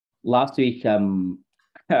last week,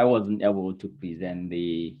 I wasn't able to present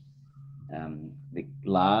the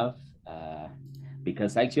lab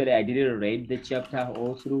because actually I didn't read the chapter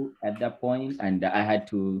all through at that point, and I had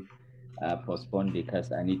to postpone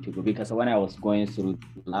because I need to go. Because when I was going through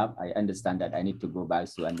the lab, I understand that I need to go back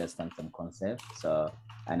to understand some concepts. So,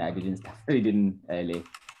 and I didn't start reading early.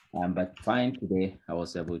 But fine, today I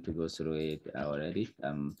was able to go through it already.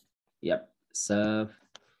 Yep. So,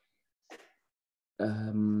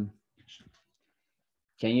 can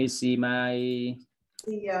you see my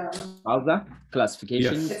browser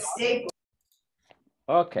classification? Yes.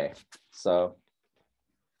 Okay. So,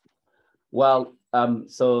 well,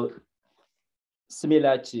 so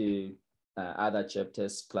similar to other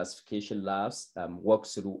chapters, classification labs walk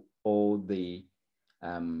through all the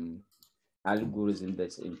algorithms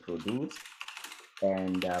that's introduced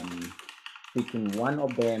and picking one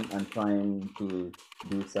of them and trying to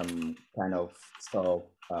do some kind of stuff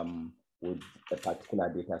with a particular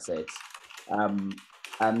data set.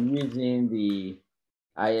 I'm using the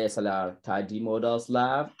ISLR 3D models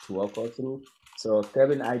lab to walk us through. So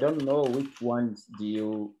Kevin, I don't know which ones do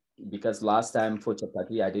you, because last time for chapter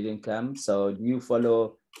 3 I didn't come. So do you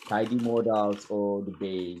follow 3D models or the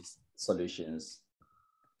base solutions?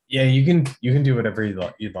 Yeah, you can do whatever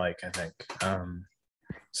you'd like, I think.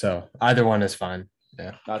 So either one is fine.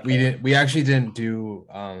 Yeah. Okay. We actually didn't do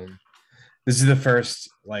this is the first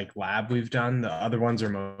like lab we've done. The other ones are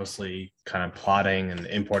mostly kind of plotting and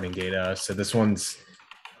importing data. So this one's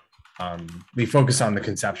we focus on the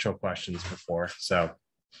conceptual questions before. So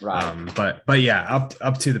right. But yeah,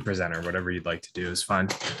 up to the presenter, whatever you'd like to do is fine.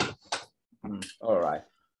 All right.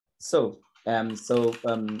 So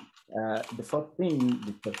the first thing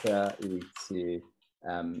the chapter is to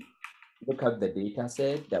look at the data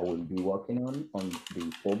set that we'll be working on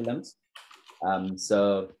the problems.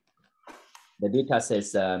 So the data set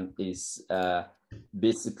is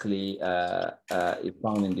basically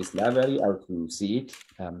found in this library, as you see it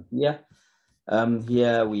here.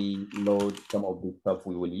 Here we load some of the stuff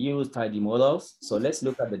we will use, 3D models. So let's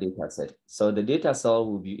look at the data set. So the data set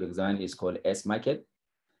will be examined is called S-market.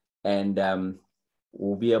 And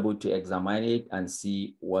we'll be able to examine it and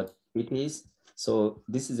see what it is. So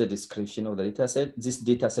this is a description of the data set. This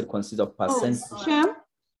data set consists of percent. Oh, Sham?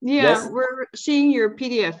 Yeah, yes? We're seeing your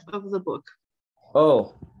PDF of the book.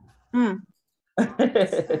 Oh. No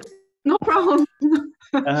problem.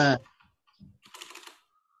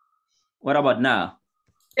 What about now?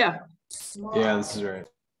 Yeah. Yeah, this is right.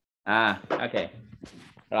 Okay.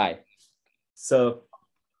 Right. So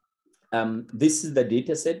this is the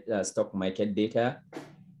data set, stock market data.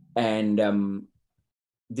 And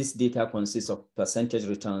this data consists of percentage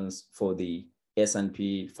returns for the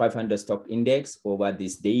S&P 500 stock index over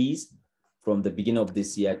these days from the beginning of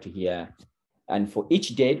this year to here. And for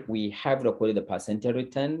each date, we have recorded the percentage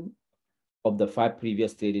return of the 5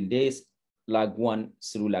 previous trading days, lag 1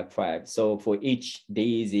 through lag 5. So for each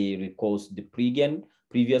day, they record the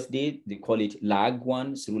previous day, they call it lag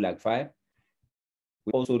 1 through lag 5.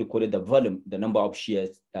 We also recorded the volume, the number of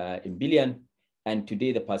shares in billion, and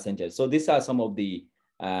today the percentage. So these are some of the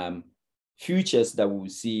futures that we'll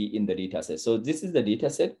see in the data set. So this is the data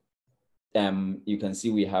set. You can see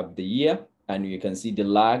we have the year, and you can see the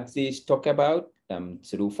lags they talk about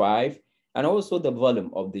through 5, and also the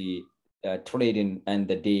volume of the trading and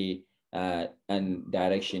the day and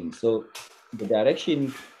direction. So the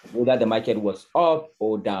direction, whether the market was up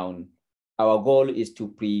or down, our goal is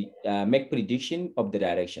to make prediction of the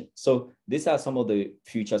direction. So these are some of the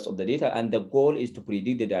features of the data, and the goal is to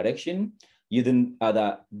predict the direction using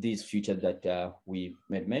these features that we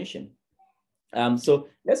made mention. So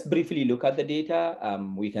let's briefly look at the data.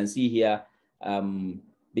 We can see here,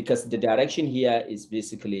 because the direction here is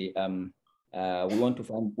basically, we want to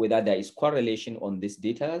find whether there is correlation on this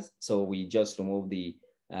data. So we just remove the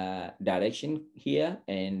direction here,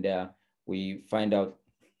 and we find out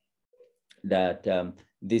that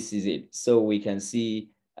this is it. So we can see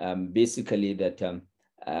basically that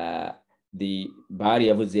the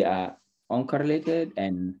variables, they are uncorrelated,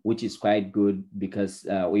 and which is quite good because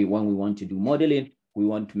when we want to do modeling, we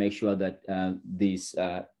want to make sure that this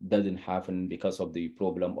doesn't happen because of the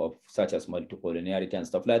problem of such as multiple linearity and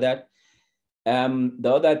stuff like that.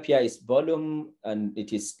 The other pair is volume, and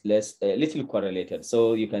it is little correlated.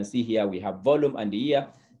 So you can see here we have volume and the year.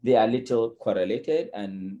 They are little correlated,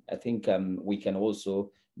 and I think we can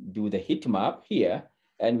also do the heat map here,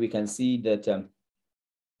 and we can see that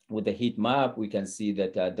with the heat map, we can see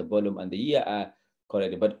that the volume and the year are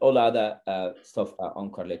correlated, but all other stuff are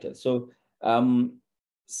uncorrelated. So,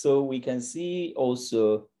 so we can see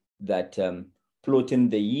also that plotting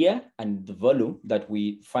the year and the volume, that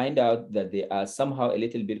we find out that they are somehow a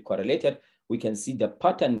little bit correlated. We can see the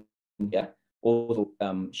pattern here also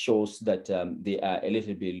shows that they are a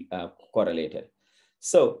little bit correlated.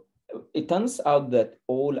 So it turns out that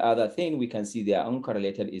all other things we can see they are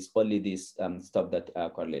uncorrelated, is only this stuff that are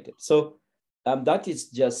correlated. So that is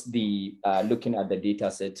just the looking at the data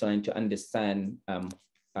set, trying to understand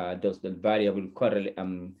does the variable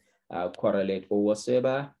correlate or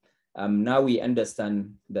whatsoever. Now we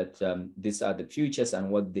understand that these are the futures and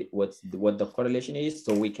what the correlation is,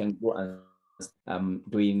 so we can go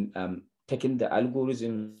and taking the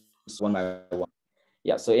algorithms one by one.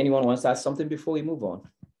 Yeah, so anyone wants to ask something before we move on?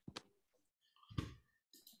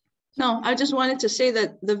 No, I just wanted to say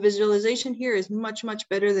that the visualization here is much, much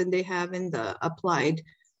better than they have in the applied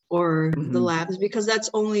or the labs, because that's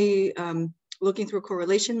only looking through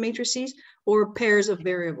correlation matrices or pairs of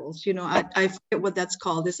variables. You know, I forget what that's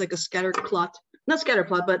called. It's like a scatter plot, not scatter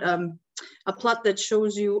plot, but a plot that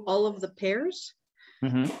shows you all of the pairs.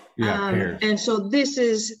 Yeah, pairs. And so this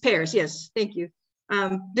is pairs. Yes, thank you.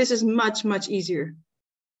 This is much, much easier.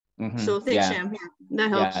 So thanks, Sham. Yeah, that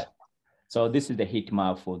helps. Yeah. So this is the heat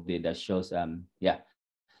map for the that shows yeah.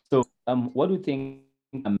 So what do you think?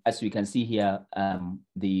 As we can see here,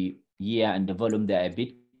 the year and the volume, they are a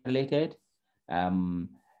bit related.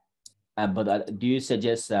 But do you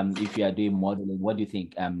suggest if you are doing modeling, what do you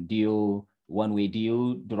think? Do you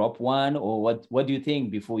drop one, or what do you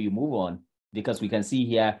think before you move on? Because we can see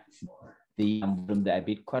here the volume, they are a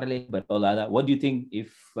bit correlated, but all other. What do you think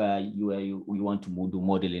if you want to do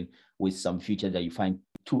modeling with some features that you find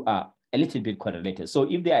two are a little bit correlated? So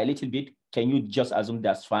if they are a little bit, can you just assume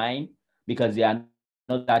that's fine because they are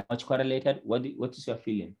not that much correlated? What is your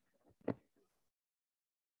feeling?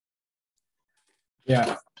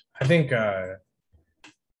 Yeah, I think for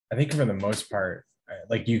the most part,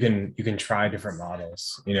 like you can try different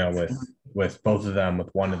models, you know, with both of them,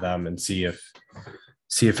 with one of them, and see if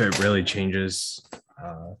it really changes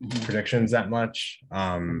predictions that much.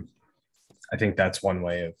 I think that's one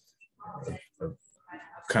way of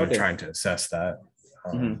kind of trying to assess that.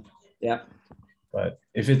 Yeah. But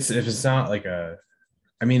if it's not like I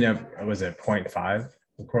mean, was it 0.5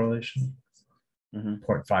 correlation?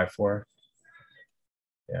 0.54.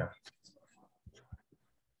 Yeah.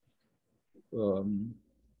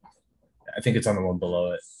 I think it's on the one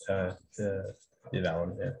below it. Yeah, that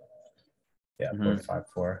one. Yeah. Yeah,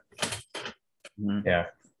 0.54. Yeah.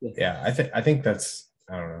 Yeah. I think that's,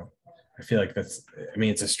 I don't know. I feel like that's, I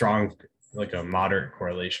mean, it's a strong, like a moderate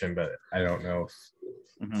correlation, but I don't know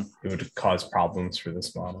if it would cause problems for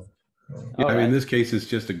this model. Yeah, I mean, in this case, it's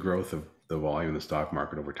just a growth of the volume in the stock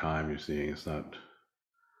market over time. You're seeing it's not.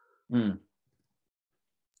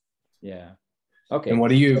 Yeah. Okay. And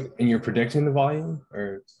what you're predicting the volume,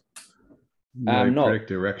 or? No, no. Predict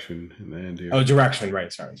direction in the end here. Oh, direction,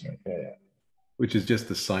 right? Sorry. Yeah. Which is just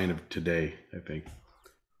the sign of today, I think.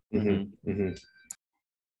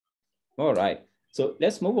 All right. So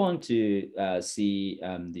let's move on to see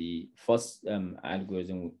the first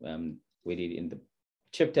algorithm we did in the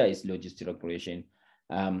chapter is logistic regression.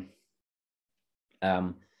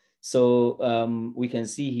 So we can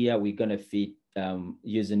see here we're gonna fit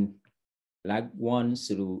using lag one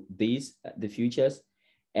through these, the futures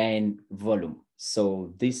and volume.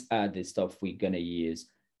 So these are the stuff we're gonna use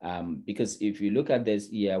because if you look at this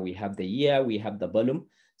here, we have the year, we have the volume.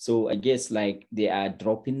 So I guess like they are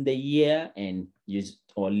dropping the year and use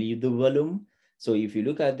or leave the volume. So if you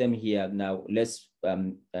look at them here now, let's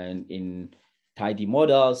and in tidy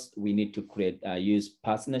models, we need to create use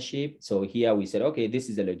partnership. So here we said, okay, this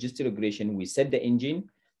is a logistic regression. We set the engine.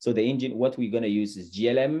 So the engine, what we're gonna use is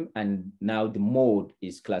GLM, and now the mode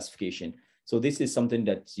is classification. So this is something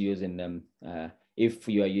that's using if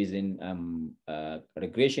you are using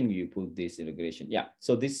regression, you put this in regression. Yeah.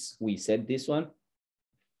 So this we set this one.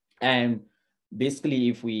 And basically,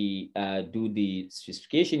 if we do the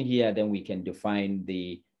specification here, then we can define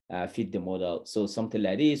the fit the model. So something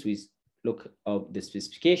like this, we look up the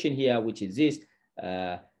specification here, which is this,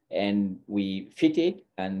 and we fit it,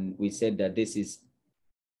 and we said that this is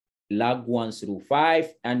log 1 through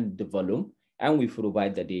 5 and the volume, and we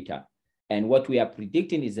provide the data. And what we are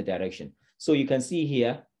predicting is the direction. So you can see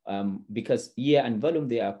here, because year and volume,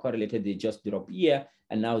 they are correlated, they just drop year,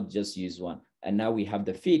 and now just use one. And now we have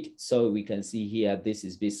the fit. So we can see here, this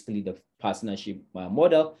is basically the partnership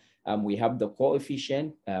model. We have the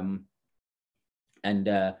coefficient and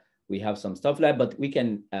we have some stuff like, but we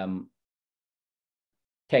can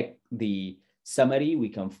take the summary. We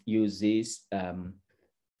can use this.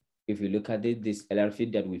 If you look at it, this LR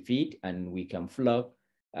fit that we feed, and we can plug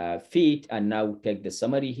fit and now take the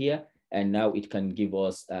summary here. and now it can give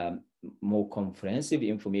us more comprehensive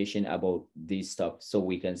information about this stuff. So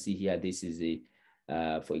we can see here, this is a,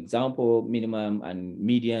 for example, minimum and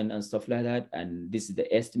median and stuff like that. And this is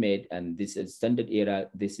the estimate, and this is standard error.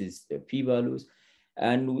 This is the p-values.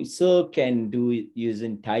 And we still can do it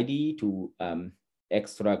using tidy to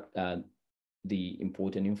extract the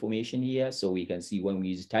important information here. So we can see when we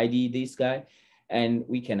use tidy this guy, and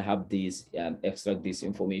we can have this extract this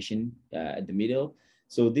information at the middle.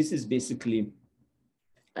 So this is basically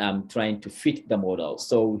trying to fit the model.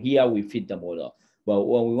 So here we fit the model. But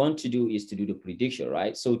what we want to do is to do the prediction,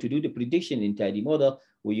 right? So to do the prediction in tidy model,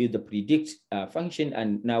 we use the predict function,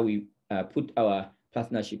 and now we put our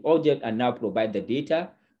partnership object and now provide the data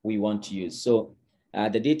we want to use. So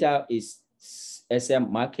the data is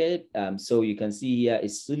SM market. So you can see here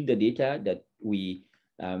is still the data that we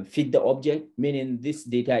fit the object, meaning this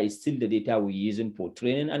data is still the data we're using for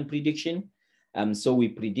training and prediction. So we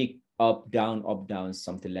predict up, down,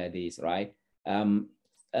 something like this, right?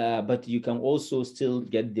 But you can also still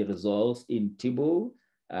get the results in Tibo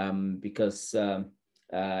because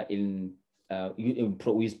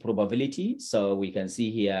with probability. So we can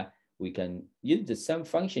see here, we can use the same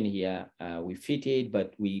function here. We fit it,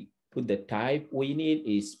 but we put the type we need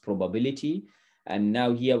is probability. And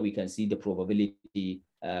now here we can see the probability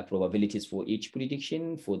probabilities for each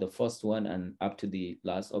prediction for the first one and up to the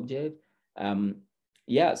last object.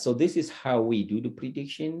 Yeah, so this is how we do the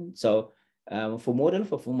prediction. So for model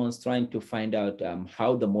performance, trying to find out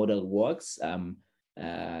how the model works,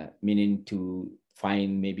 meaning to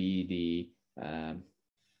find maybe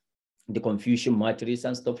the confusion matrix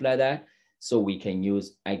and stuff like that. So we can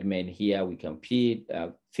use argument here, we can fit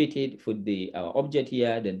it for the object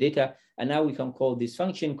here, the data, and now we can call this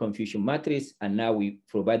function confusion matrix, and now we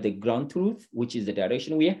provide the ground truth, which is the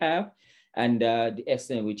direction we have, and the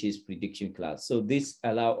extent, which is prediction class. So this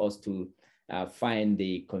allows us to find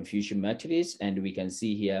the confusion matrix, and we can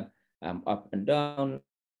see here up and down,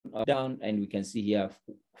 and we can see here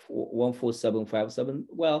 14757.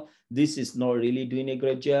 Well, this is not really doing a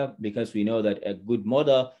great job because we know that a good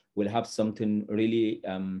model will have something really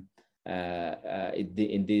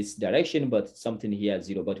in this direction, but something here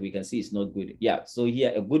 0, but we can see it's not good. Yeah, so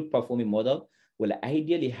here a good performing model will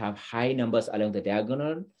ideally have high numbers along the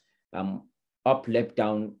diagonal, up, left,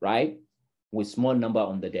 down, right, with small number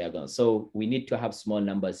on the diagonal. So we need to have small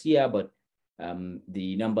numbers here, but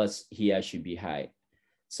the numbers here should be high.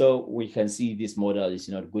 So we can see this model is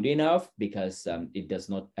not good enough because it does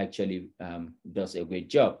not actually does a great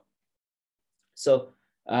job. So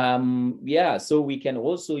yeah, so we can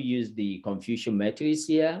also use the confusion matrix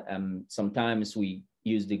here. Sometimes we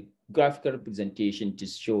use the graphical representation to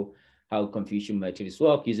show how confusion matrix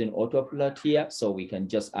work using autoplot here. So we can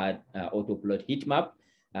just add autoplot heat map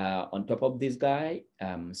on top of this guy.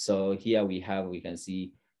 So here we can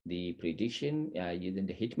see the prediction using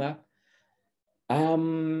the heat map.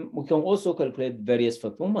 We can also calculate various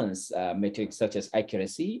performance metrics such as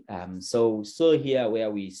accuracy. So here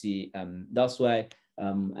where we see, that's why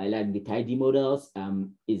I like the tidy models,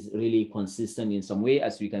 is really consistent in some way.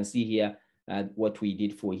 As we can see here, what we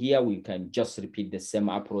did for here, we can just repeat the same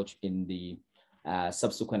approach in the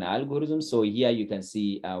subsequent algorithm. So here you can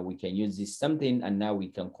see we can use this something, and now we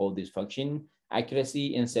can call this function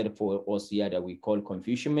accuracy instead for us here that we call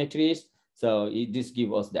confusion matrix. So this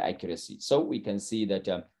gives us the accuracy. So we can see that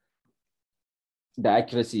the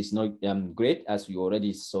accuracy is not great, as we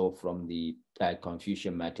already saw from the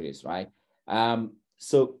confusion matrix, right? Yeah.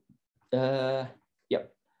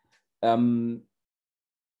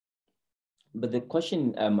 But the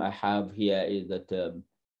question I have here is that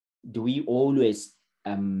do we always,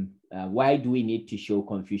 why do we need to show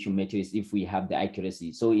confusion matrix if we have the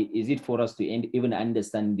accuracy? So is it for us to even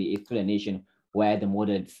understand the explanation where the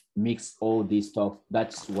model mix all this stuff?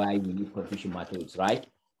 That's why we need confusion matrix, right?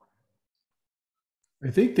 I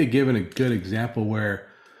think they've given a good example where,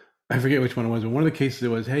 I forget which one it was, but one of the cases it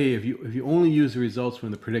was, hey, if you only use the results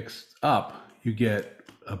when the predicts up, you get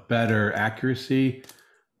a better accuracy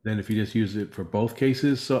than if you just use it for both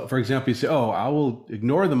cases. So for example, you say, oh, I will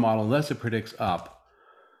ignore the model unless it predicts up.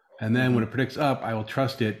 And then when it predicts up, I will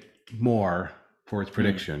trust it more for its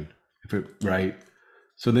prediction, right?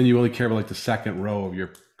 So then you only care about like the second row of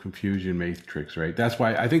your confusion matrix, right? That's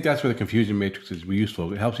why I think that's where the confusion matrix is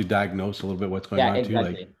useful. It helps you diagnose a little bit what's going on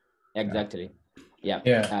exactly. too. Like, exactly.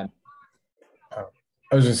 Yeah.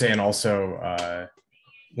 I was just saying also,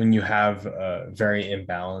 when you have very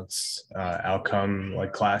imbalanced outcome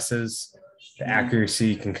like classes, the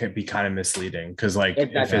accuracy can be kind of misleading because like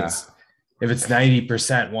if it's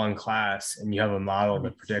 90% one class and you have a model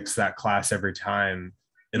that predicts that class every time,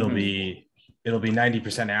 it'll be it'll be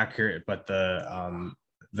 90% accurate, but I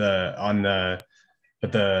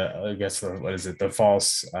guess what is it? The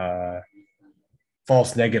false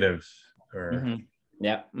negative or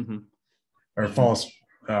yeah or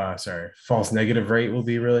false negative rate will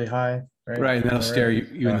be really high, right? Right, and that'll stare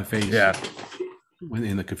you in the face. Yeah. When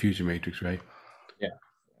in the confusion matrix, right?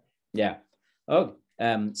 Yeah. Oh,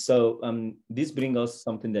 so this brings us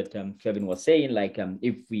something that Kevin was saying, like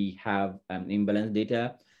if we have imbalanced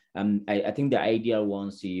data, I think the ideal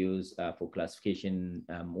ones to use for classification,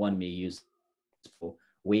 one may use for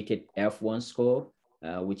weighted F1 score,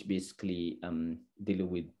 which basically deal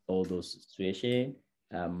with all those situations.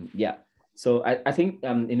 Yeah. So I think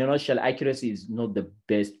in a nutshell, accuracy is not the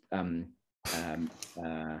best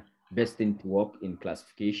best thing to work in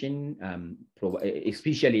classification,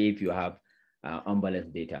 especially if you have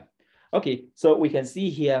unbalanced data. Okay, so we can see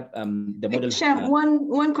here the model. Sham,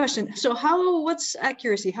 one question. So what's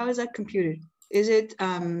accuracy? How is that computed? Is it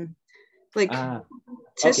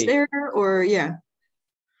test error or yeah?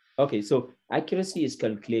 Okay, so accuracy is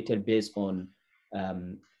calculated based on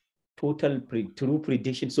true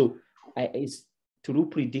prediction. So it's true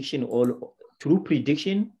prediction all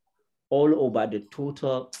over the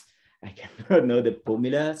total. I cannot know the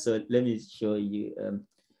formula, so let me show you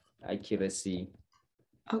accuracy.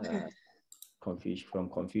 Okay. From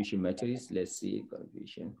confusion matrix. Let's see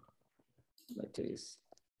confusion matrix.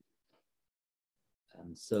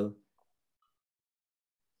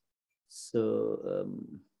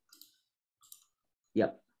 Yeah.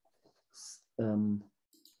 Can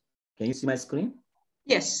you see my screen?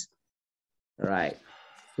 Yes. Right.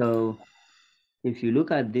 So if you look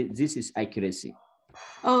at this is accuracy.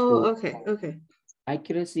 Oh, okay. Okay.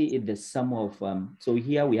 Accuracy is the sum of, so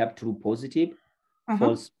here we have true positive,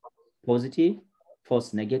 false positive,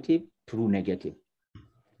 false negative, true negative.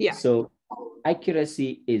 Yeah. So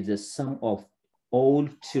accuracy is the sum of all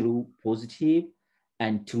true positive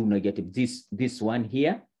and true negative. This one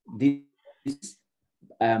here, this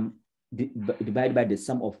divided by the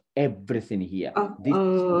sum of everything here. This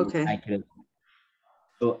okay. Accuracy.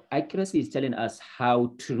 So accuracy is telling us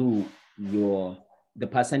how true the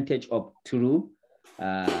percentage of true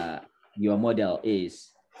your model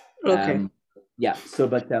is. Okay. Yeah. So,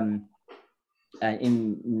 but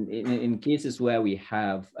in cases where we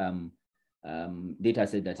have data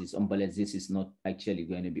set that is unbalanced, this is not actually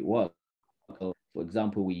going to be work. So for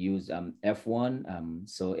example, we use F1.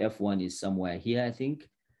 So F1 is somewhere here, I think.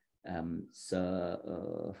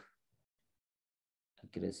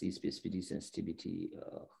 Accuracy, specificity, sensitivity.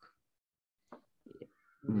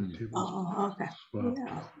 Oh, okay.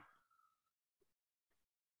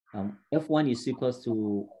 Yeah. F1 is equals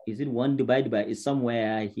to, is it 1 divided by, is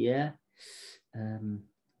somewhere here.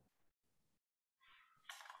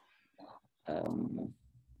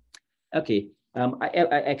 Okay,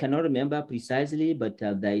 I cannot remember precisely, but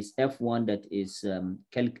there is F1 that is,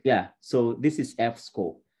 yeah, so this is F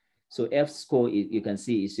score. So F score, you can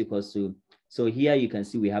see is equals to, so here you can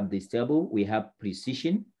see we have this table, we have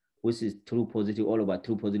precision, which is true positive all over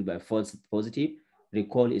true positive by false positive.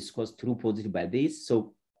 Recall is equals true positive by this.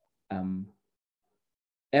 So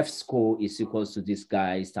F score is equals to this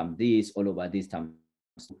guys times this all over this times.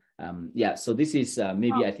 Yeah, so this is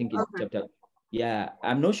maybe I think in chapter. Yeah,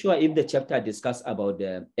 I'm not sure if the chapter discussed about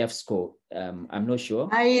the F score. I'm not sure.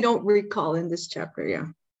 I don't recall in this chapter. Yeah,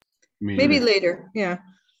 maybe later. Yeah,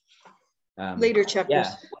 later chapters.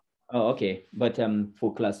 Yeah. Oh, okay. But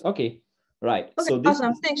for class, okay, right. Okay, so this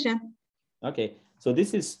awesome. Thanks, Jan. Okay, so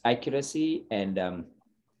this is accuracy, and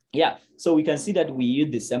yeah, so we can see that we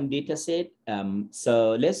use the same data set.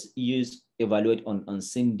 So let's evaluate on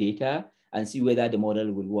same data and see whether the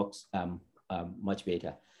model will work much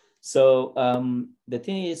better. So the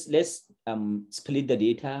thing is, let's split the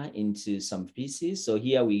data into some pieces. So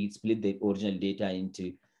here we split the original data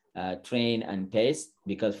into train and test,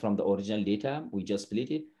 because from the original data, we just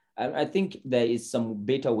split it. I think there is some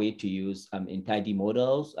better way to use entirety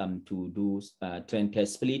models to do train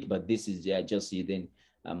test split, but this is just using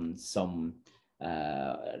some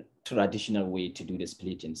traditional way to do the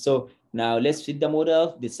splitting. So now let's fit the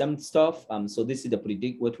model, the same stuff. So this is the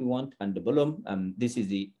predict what we want and the volume. This is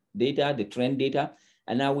the data, the trend data.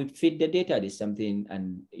 And now we fit the data, there's something,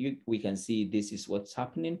 and we can see this is what's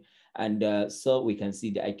happening. And so we can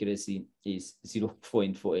see the accuracy is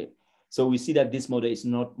 0.48. So we see that this model is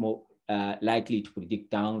not more likely to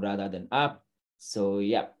predict down rather than up. So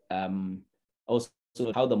yeah, also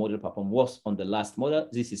how the model perform was on the last model.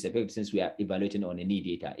 This is effective since we are evaluating on any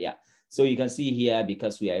data. Yeah. So you can see here,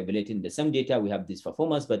 because we are evaluating the same data, we have this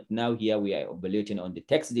performance, but now here we are evaluating on the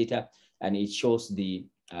text data, and it shows the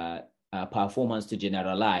performance to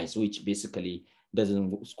generalize, which basically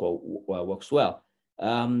doesn't works well.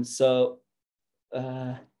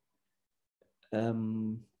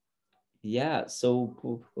 Yeah,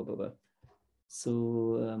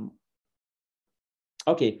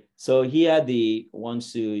 okay, so here they want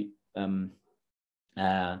to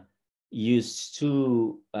use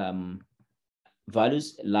two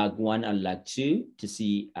values, lag1 and lag2, to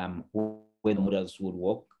see where the models would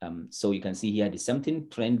work. So you can see here the something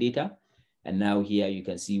trend data, and now here you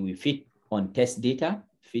can see we fit on test data,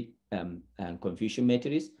 fit and confusion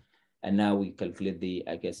matrix, and now we calculate the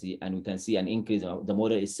accuracy, and we can see an increase. The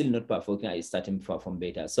model is still not performing, it's starting far from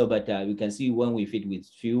beta. So, but we can see when we fit with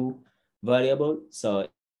few variables, so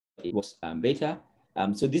it works beta.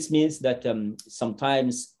 So this means that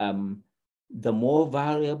sometimes the more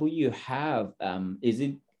variable you have, is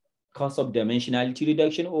it cost of dimensionality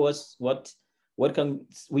reduction, or what can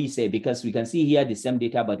we say? Because we can see here the same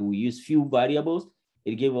data, but we use few variables.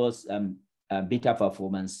 It gave us beta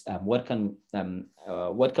performance. What can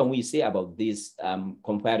we say about this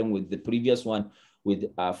comparing with the previous one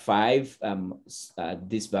with 5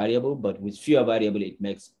 this variable, but with fewer variable it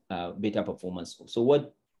makes beta performance. So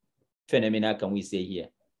what phenomena can we say here?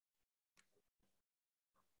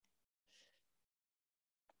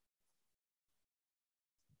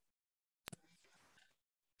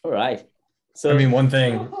 All right. So I mean, one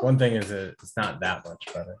thing is that it's not that much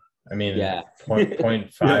better. I mean, yeah,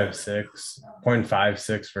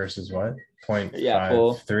 0.56 versus what?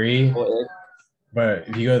 0.53. But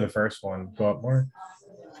if you go to the first one, go up more.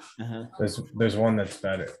 There's one that's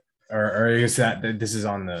better, or is that this is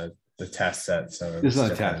on the test set? So this is on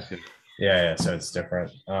the test. Yeah. So it's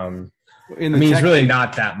different. It's really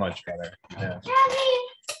not that much better. Yeah.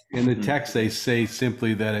 In the text, they say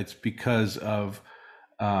simply that it's because of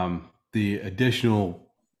the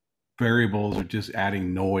additional variables are just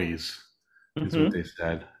adding noise. Is what they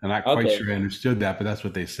said. I'm not quite sure I understood that, but that's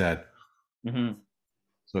what they said. So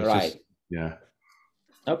it's right. Just, yeah.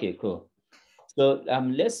 Okay, cool. So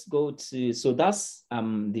let's go to, so that's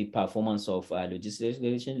the performance of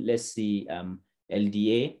legislation. Let's see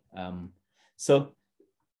LDA. So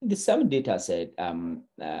the same data set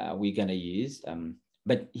we're gonna use,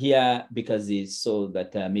 but here, because it's so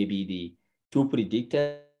that maybe the two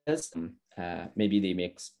predictors, maybe they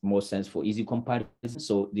make more sense for easy comparison.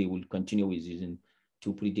 So they will continue with using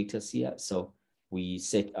two predictors here. So we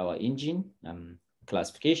set our engine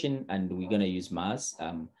classification, and we're gonna use mass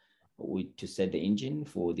to set the engine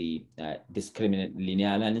for the discriminant linear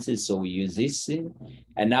analysis. So we use this,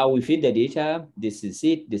 and now we feed the data. This is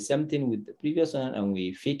it, the same thing with the previous one, and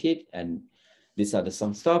we fit it, and these are the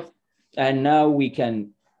some stuff. And now we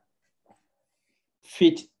can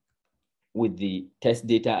fit with the test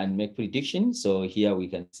data and make predictions. So here we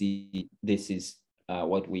can see this is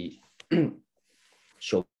what we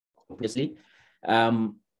showed previously.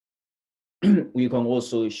 We can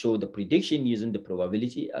also show the prediction using the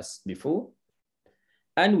probability as before.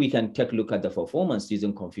 And we can take a look at the performance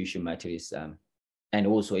using confusion matrix and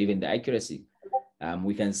also even the accuracy.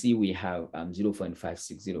 We can see we have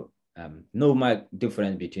 0.560, no mark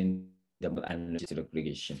difference between the and logistic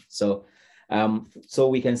regression. So, so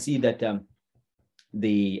we can see that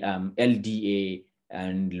the LDA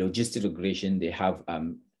and logistic regression, they have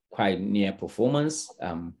quite near performance.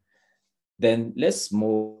 Then let's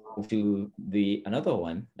move to the another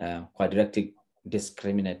one, quadratic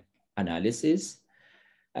discriminant analysis,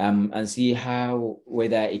 and see how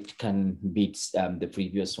whether it can beat the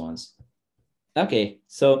previous ones. Okay,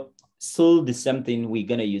 so the same thing, we're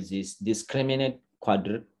gonna use this discriminant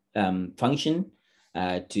quadratic function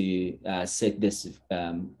to set this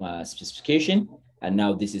specification, and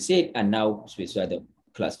now this is it, and now specify the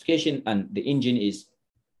classification, and the engine is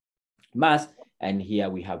mass. And here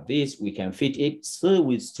we have this, we can fit it. So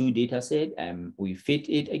with two data set, we fit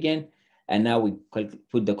it again. And now we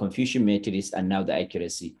put the confusion matrix and now the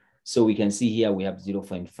accuracy. So we can see here we have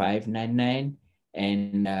 0.599.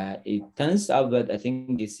 And it turns out that I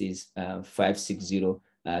think this is 560.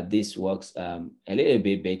 This works a little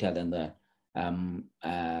bit better than the,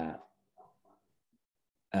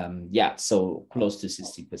 yeah, so close to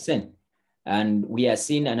 60%. And we are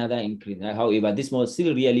seeing another increase. However, this model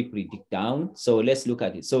still really predict down. So let's look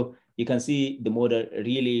at it. So you can see the model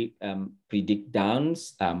really predict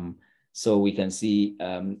downs. So we can see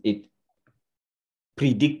it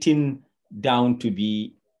predicting down to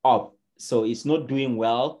be up. So it's not doing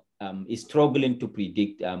well. It's struggling to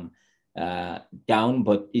predict down,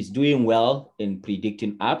 but it's doing well in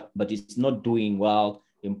predicting up, but it's not doing well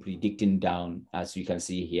in predicting down, as you can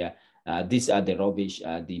see here. These are the rubbish,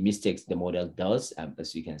 the mistakes the model does,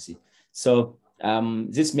 as you can see. So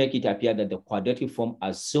This make it appear that the quadratic form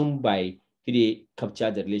assumed by 3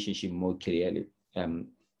 capture the relationship more clearly.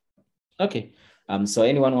 Okay, so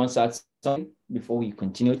anyone wants to add something before we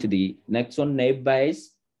continue to the next one, naive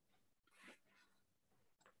Bayes?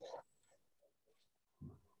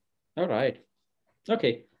 All right,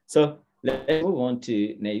 okay, so let's move on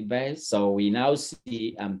to naive Bayes. So we now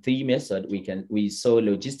see 3 methods. We saw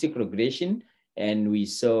logistic regression, and we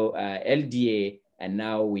saw LDA, and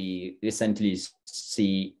now we recently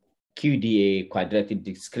see QDA, quadratic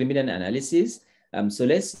discriminant analysis. So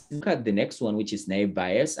let's look at the next one, which is naive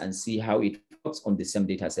Bayes, and see how it works on the same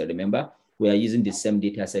data set. Remember, we are using the same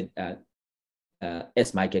data set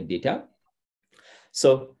as market data.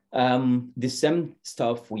 So the same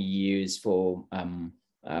stuff we use for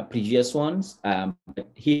previous ones.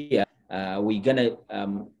 Here we're gonna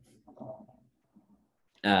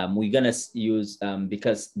use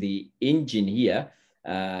because the engine here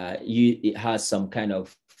it has some kind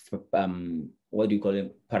of what do you call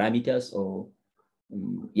it, parameters, or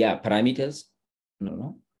yeah, parameters.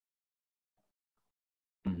 No.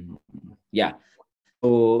 Yeah.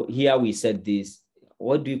 So here we said this.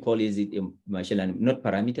 What do you call it in machine learning? Not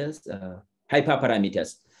parameters,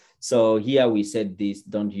 hyperparameters. So here we said this,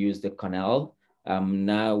 don't use the kernel.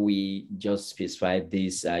 Now we just specify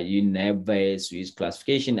this, you naive Bayes, use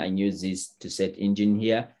classification and use this to set engine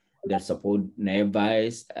here that support naive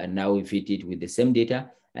Bayes, and now we fit it with the same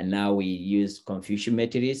data. And now we use confusion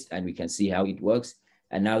matrix, and we can see how it works.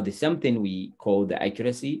 And now the same thing we call the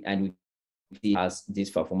accuracy, and we see as this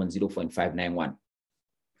performance 0.591.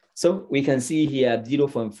 So we can see here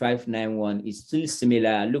 0.591 is still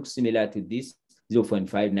similar, looks similar to this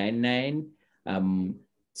 0.599.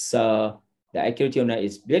 So the accuracy on that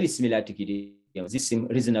is very similar to KD. This seems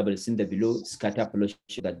reasonable since the below scatter plot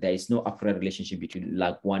show that there is no apparent relationship between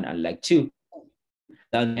lag 1 and lag 2.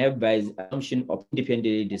 The naive Bayes assumption of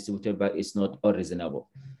independently distributed but is not unreasonable.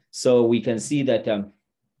 So we can see that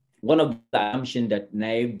one of the assumptions that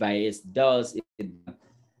naive Bayes does is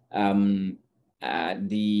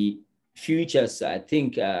the futures, I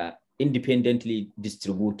think, independently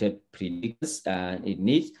distributed predictors it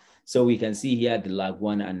needs. So we can see here the lag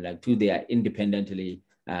 1 and lag 2, they are independently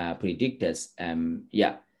predictors.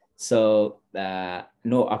 Yeah, so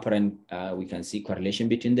no apparent, we can see correlation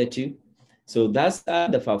between the two. So that's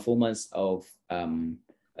the performance of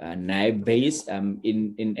naive Bayes.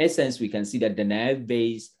 In essence, we can see that the naive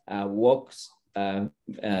Bayes works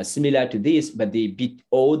similar to this, but they beat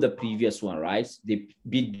all the previous one, right? They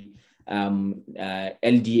beat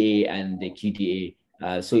LDA and the QDA.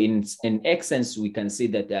 So in essence, we can see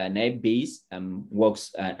that naive Bayes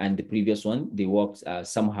works, and the previous one, they works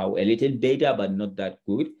somehow a little better, but not that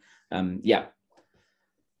good. Yeah.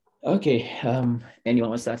 Okay. Anyone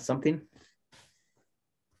wants to add something?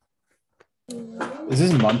 Is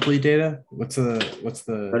this monthly data? What's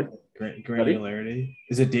the granularity?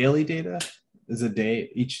 Is it daily data? Is a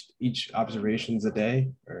day, each observation is a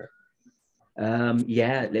day, or?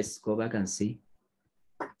 Yeah, let's go back and see.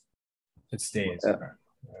 It's days.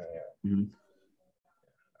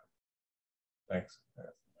 Thanks.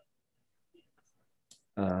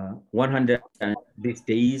 100 these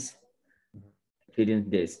days, hidden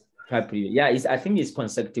days. Yeah, I think it's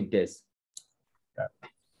consecutive days. Yeah.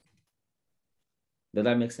 Does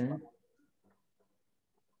that make sense?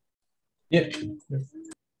 Yeah.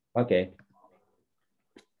 Okay.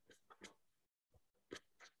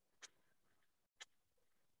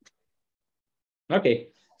 Okay,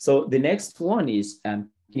 so the next one is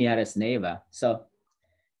nearest neighbor. So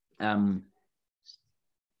the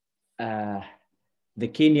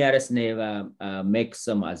key nearest neighbor makes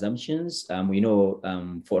some assumptions. We know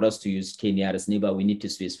for us to use key nearest neighbor, we need to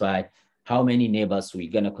specify how many neighbors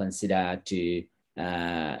we're gonna consider to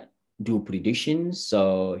do predictions.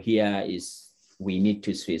 So here is, we need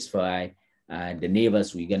to specify the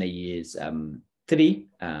neighbors we're gonna use 3.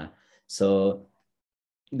 So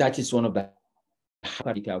that is one of the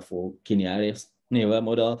data for Kenya's neighbor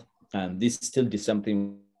model. This is still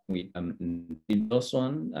something we did this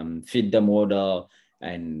one, feed the model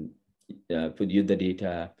and produce the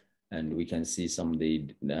data, and we can see some of the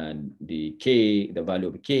K, the value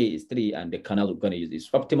of K is 3, and the kernel we're going to use is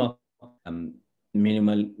optimal,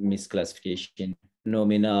 minimal misclassification,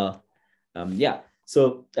 nominal. Yeah,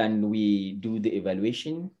 so, and we do the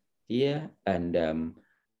evaluation here, and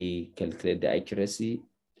we calculate the accuracy,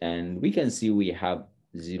 and we can see we have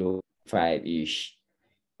 0.5-ish.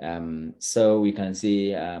 So we can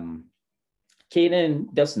see Canaan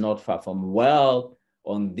does not perform well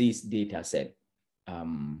on this data set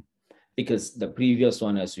because the previous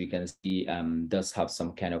one, as we can see, does have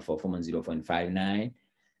some kind of performance 0.59.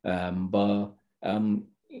 But KNN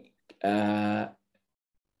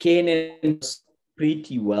does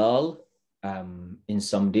pretty well in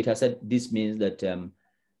some data set. This means that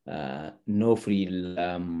no free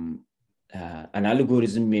an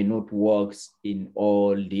algorithm may not work in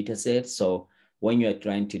all data sets. So when you're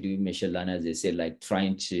trying to do machine learning, as they say, like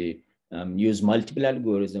trying to use multiple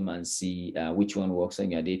algorithms and see which one works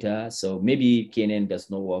on your data. So maybe KNN does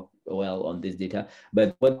not work well on this data,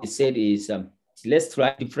 but what they said is let's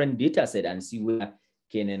try different data set and see where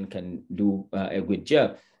KNN can do a good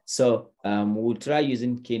job. So we'll try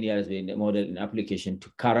using KNN as a model in application to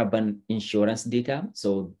caravan insurance data.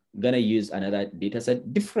 So gonna use another data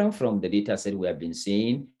set different from the data set we have been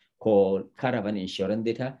seeing called caravan insurance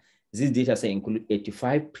data. This data set includes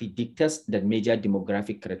 85 predictors that measure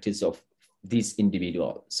demographic characteristics of this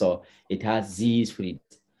individual. So it has these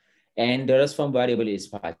predictors. And the response variable is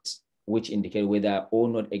purchase, which indicate whether or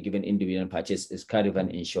not a given individual purchase is caravan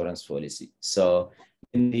insurance policy. So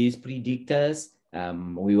in these predictors,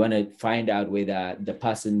 we want to find out whether the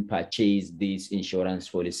person purchased this insurance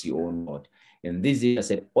policy or not. In this data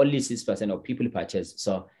set, only 6% of people purchase.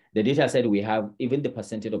 So the data set we have, even the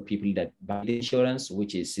percentage of people that buy the insurance,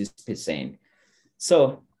 which is 6%.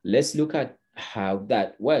 So let's look at how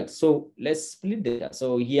that works. So let's split data.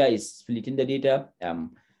 So here is splitting the data.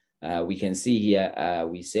 We can see here,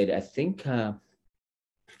 we said, I think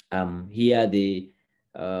here they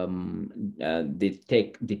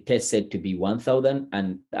take the test set to be 1,000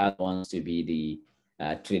 and the other ones to be the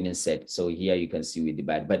training set. So here you can see we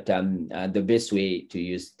divide, but the best way to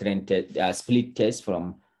use split test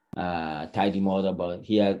from tidy model, but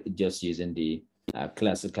here just using the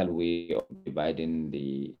classical way of dividing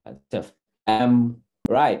the stuff.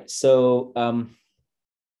 Right, so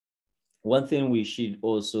one thing we should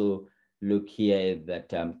also look here is that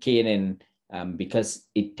KNN, because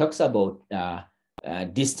it talks about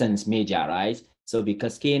distance measure, right? So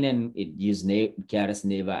because KNN, it used Gareth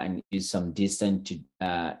neighbor and use some distance to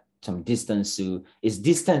it's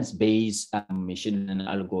distance-based machine learning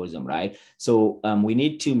algorithm, right? So we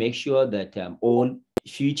need to make sure that all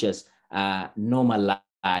features are normalized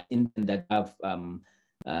in that have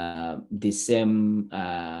the same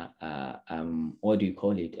what do you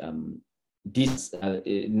call it? This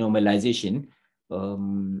normalization.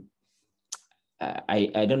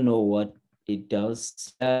 I don't know what it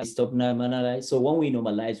does. Stop normalize. So when we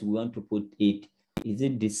normalize, we want to put it. Is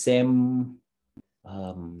it the same?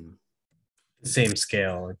 The same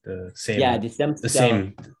scale, like the same. Yeah, the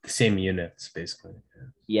same units, basically.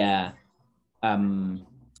 Yeah.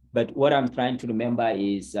 But what I'm trying to remember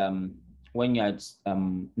is when you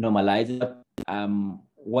normalize,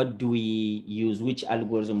 what do we use? Which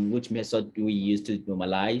algorithm? Which method do we use to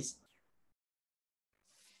normalize?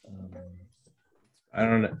 I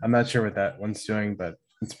don't know. I'm not sure what that one's doing, but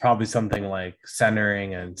it's probably something like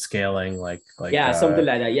centering and scaling, like yeah, something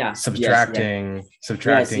like that. Yeah, subtracting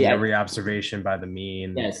every observation by the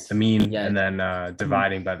mean, and then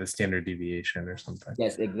dividing by the standard deviation or something.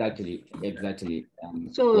 Yes, exactly.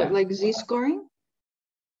 Like z-scoring.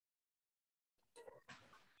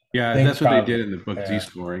 Yeah, that's what they did in the book,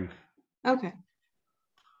 z-scoring. Okay.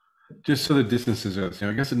 Just so the distances are the same.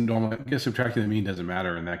 I guess subtracting the mean doesn't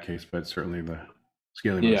matter in that case, but certainly the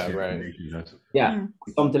scaling does. Yeah,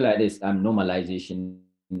 something like this normalization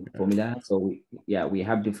formula. So we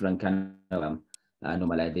have different kind of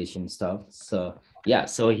normalization stuff. So yeah,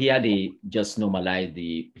 so here they just normalize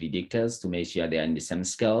the predictors to make sure they're in the same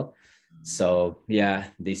scale. So yeah,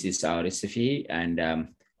 this is our recipe, and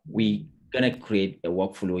we gonna create a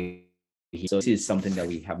workflow here. So this is something that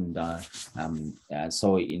we haven't done.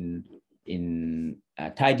 So in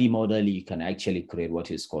tidy model, you can actually create what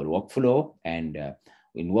is called workflow, and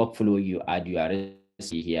in workflow you add your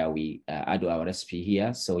recipe here. We add our recipe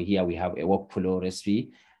here. So here we have a workflow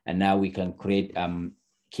recipe, and now we can create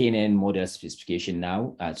KNN model specification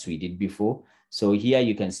now as we did before. So here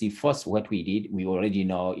you can see first what we did. We already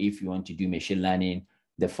know if you want to do machine learning,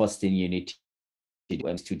 the first thing you need to do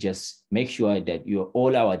is to just make sure that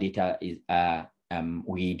all our data is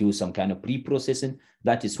we do some kind of pre-processing.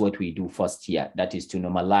 That is what we do first here. That is to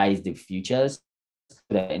normalize the features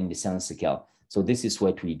in the sense scale. So this is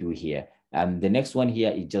what we do here. The next one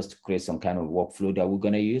here is just to create some kind of workflow that we're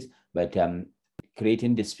going to use, but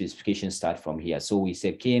creating the specification start from here. So we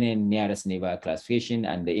said KNN nearest neighbor classification,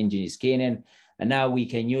 and the engine is KNN. And now we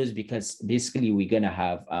can use, because basically we're going to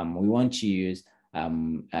have, we want to use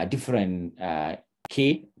different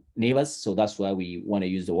K neighbors. So that's why we want to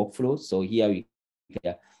use the workflow. So here we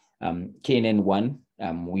KNN1,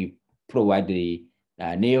 we provide the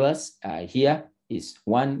neighbors. Here is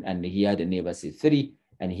 1, and here the neighbors is 3,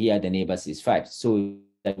 and here the neighbors is 5. So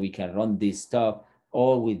that we can run this stuff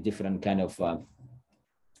all with different kind of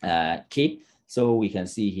kit. So we can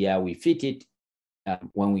see here, we fit it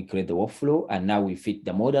when we create the workflow, and now we fit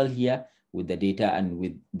the model here with the data and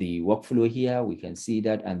with the workflow here. We can see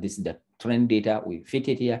that, and this is the trend data. We fit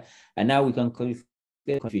it here, and now we can create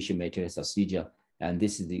the confusion matrix as usual, and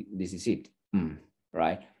this is it,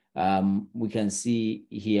 right? We can see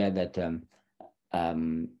here that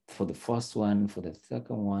for the first one, for the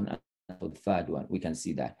second one, and for the third one, we can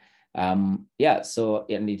see that. Yeah, so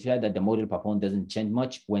and it shows that the model performance doesn't change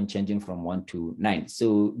much when changing from 1 to 9.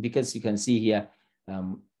 So because you can see here,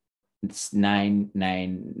 it's 9,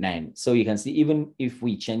 9, 9. So you can see even if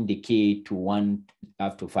we change the K to 1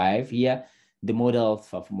 up to 5 here, the model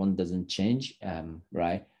performance doesn't change,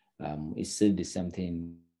 right? It's still the same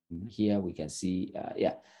thing here. We can see,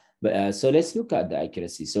 yeah. But so let's look at the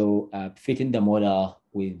accuracy. So fitting the model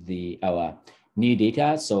with our new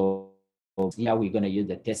data. So here we're going to use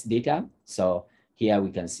the test data. So here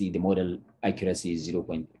we can see the model accuracy is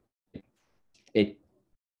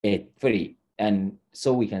 0.883. And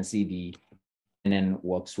so we can see the NN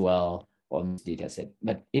works well on this data set,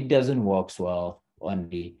 but it doesn't work well on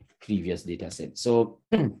the previous data set. So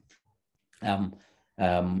I'm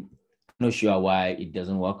not sure why it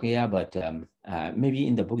doesn't work here, but maybe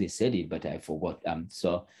in the book they said it, but I forgot.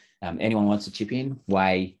 So anyone wants to chip in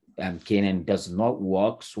why KNN does not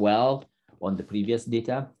work well on the previous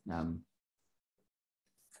data?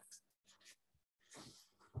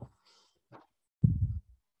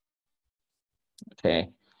 Okay,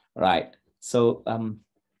 right. So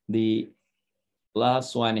the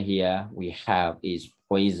last one here we have is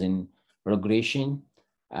Poisson regression.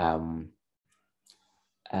 We're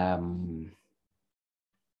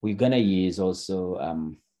gonna use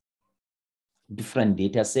also different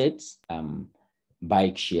data sets,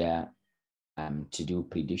 bike share, to do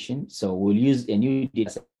prediction. So we'll use a new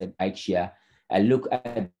data set, bike share, and look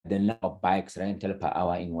at the number of bikes rental per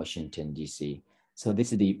hour in Washington, DC. So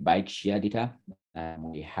this is the bike share data.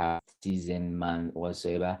 We have season, month,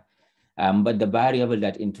 whatsoever. But the variable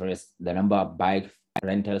that interests the number of bike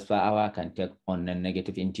rentals per hour can take on a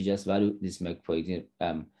negative integers value. This makes, for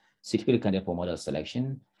example, suitable candidate for model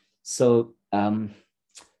selection. So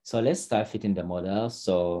so let's start fitting the model.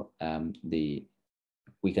 So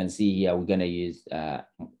we can see here we're gonna use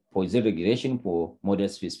Poisson regression for model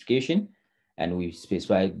specification, and we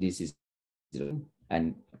specify this is 0,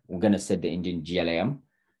 and we're gonna set the engine GLM.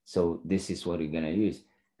 So this is what we're gonna use.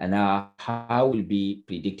 And now how will be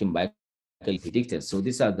predicting by predicted. So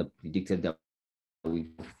these are the predicted that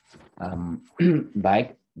we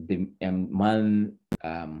by the month,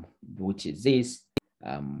 which is this,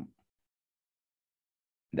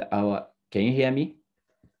 the hour. Can you hear me?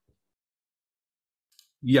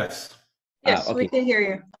 Yes. Yes, okay. We can hear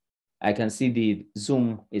you. I can see the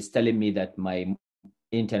Zoom is telling me that my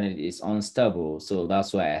internet is unstable, so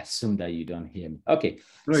that's why I assume that you don't hear me. Okay.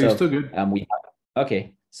 No, so you're still good. we have,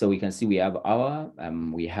 okay. So we can see we have hour,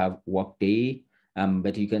 we have work day,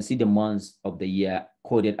 but you can see the months of the year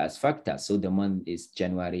coded as factors. So the month is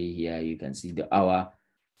January here. You can see the hour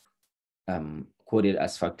coded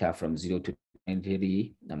as factor from 0 to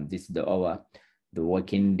 23. This is the hour. The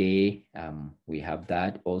working day, we have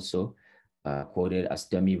that also coded as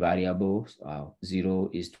dummy variables. 0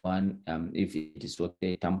 is 1 if it is what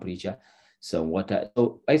the temperature. So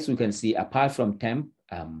so as you can see, apart from temp,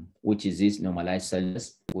 which is this normalized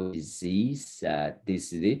Celsius, which is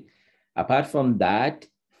this is it. Apart from that,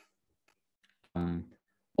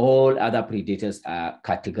 all other predators are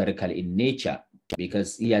categorical in nature,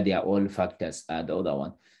 because here they are all factors, the other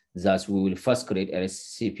one. Thus, we will first create a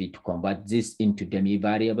recipe to convert this into dummy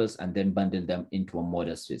variables and then bundle them into a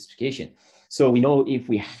model specification. So we know if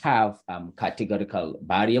we have categorical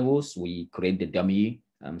variables, we create the dummy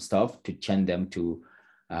stuff to change them to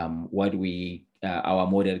what our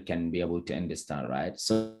model can be able to understand, right?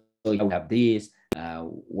 So we have this,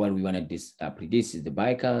 what we want to predict is the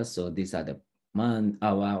bikers. So these are the month,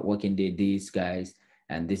 hour, working day, these guys,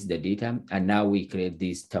 and this is the data. And now we create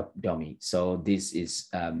this top dummy. So this is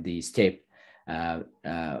the step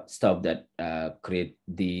stuff that create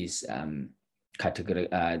these category.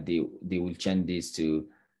 They will change this to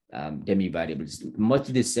dummy variables. Much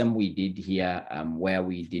the same we did here, where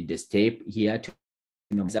we did the step here to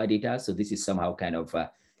normalize data. So this is somehow kind of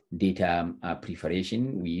data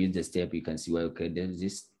preparation. We use the step. You can see where we created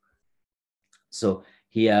this. So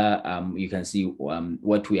here you can see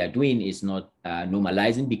what we are doing is not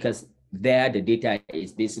normalizing, because there the data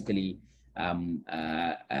is basically what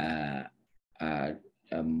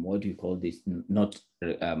do you call this? Not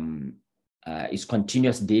it's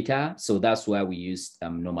continuous data. So that's why we use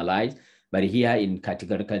normalize. But here in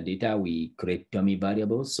categorical data, we create dummy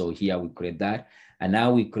variables. So here we create that. And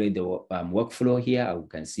now we create the workflow here. You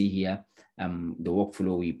can see here, the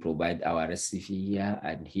workflow, we provide our recipe here,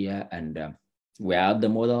 and we add the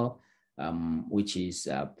model, which is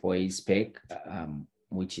POI-spec,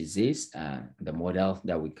 which is this, the model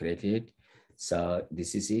that we created. So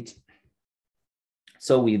this is it.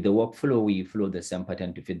 So with the workflow, we follow the same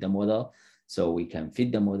pattern to fit the model. So we can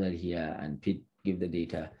fit the model here and give the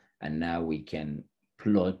data. And now we can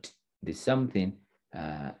plot the something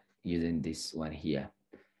using this one here.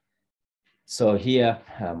 So here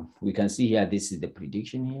we can see here, this is the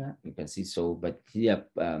prediction here. You can see so, but here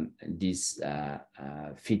this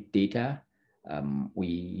fit data, we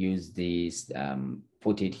use this,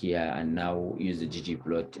 put it here, and now use the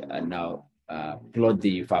ggplot and now plot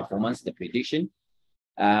the performance, the prediction.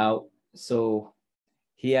 So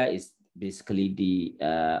here is basically the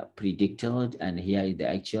predicted, and here is the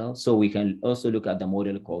actual. So we can also look at the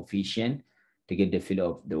model coefficient to get the feel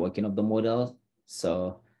of the working of the model.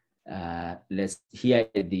 So here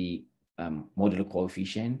is the model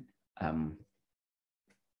coefficient.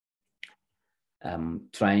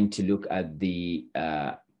 Trying to look at the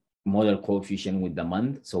model coefficient with the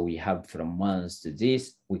month. So we have from months to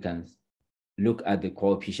this. We can look at the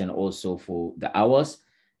coefficient also for the hours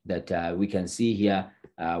that we can see here.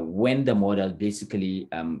 When the model basically,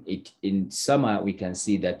 in summer, we can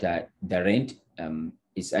see that the rent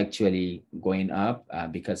is actually going up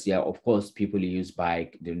because, yeah, of course, people use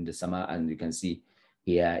bike during the summer, and you can see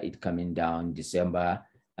here it coming down December.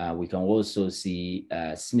 We can also see,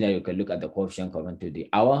 similarly, you can look at the coefficient compared to the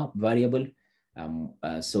hour variable.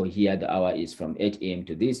 So here the hour is from 8 a.m.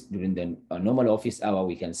 to this. During the normal office hour,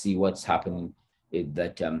 we can see what's happening is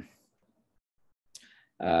that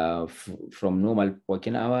from normal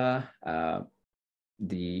working hour,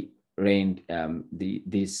 the rent,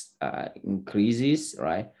 this increases,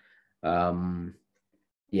 right?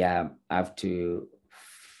 Yeah, up to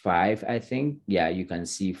 5, I think. Yeah, you can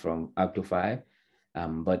see from up to 5,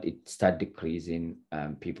 but it start decreasing.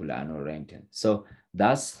 People are not renting. So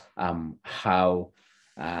that's how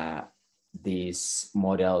these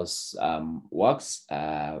models works,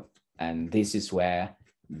 and this is where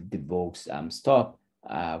the books stop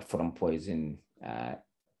from Poisson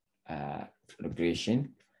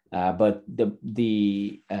regression. But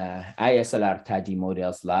the ISLR 30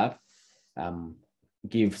 models lab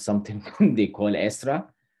give something they call extra,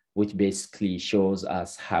 which basically shows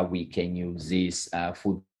us how we can use this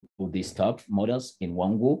for these top models in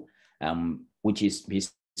one go, which is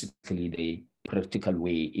basically the practical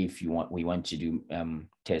way if we want to do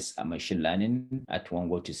test machine learning at one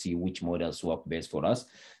go to see which models work best for us.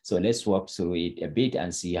 So let's walk through it a bit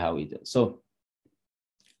and see how it does.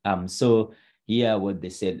 So here what they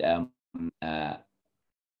said,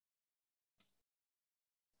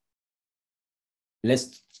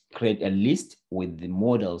 let's create a list with the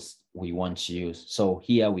models we want to use. So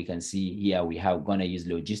here we can see here we have gonna use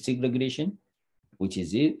logistic regression, which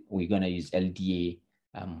is it. We're gonna use LDA,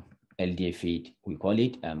 LDA fit, we call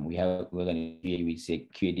it. We're gonna we say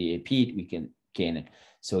QDA fit, we can.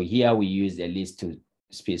 So here we use a list to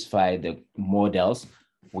specify the models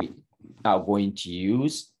we are going to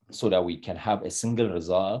use so that we can have a single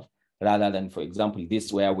result, rather than, for example,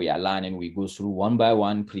 this where we are learning, we go through one by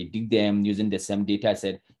one, predict them using the same data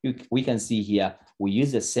set. We can see here, we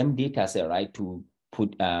use the same data set, right, to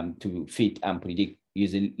put, to fit and predict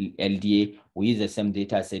using LDA. We use the same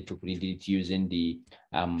data set to predict using the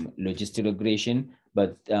logistic regression,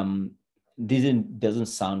 but this doesn't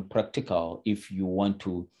sound practical if you want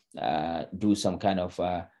to do some kind of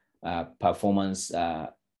performance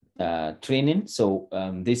training. So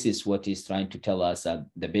this is what is trying to tell us that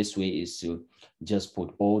the best way is to just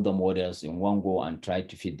put all the models in one go and try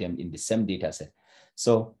to fit them in the same data set.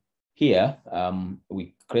 So here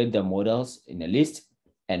we create the models in a list,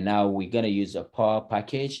 and now we're going to use a Power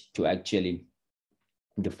package to actually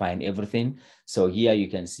define everything. So here you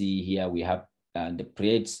can see here we have the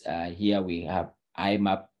parades. Here we have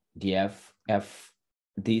IMAP, DF, F,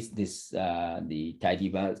 the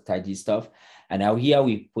tidy stuff. And now here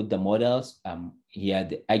we put the models, here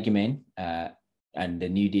the argument and the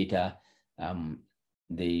new data,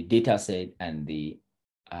 the data set and the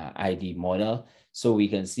ID model. So we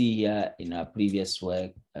can see here in our previous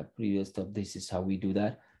work, previous stuff, this is how we do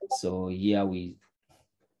that. So here we,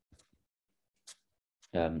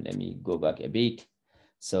 let me go back a bit.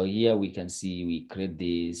 So here we can see we create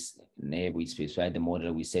this, we specify the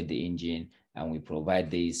model, we set the engine, and we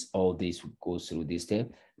provide this, all this goes through this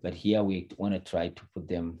step. But here we want to try to put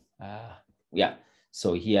them, yeah.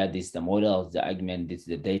 So here, this is the model, the argument, this is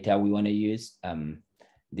the data we want to use.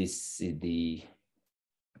 this is the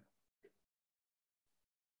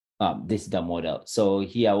this is the model. So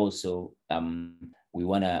here also we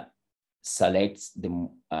want to select the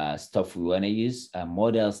stuff we want to use,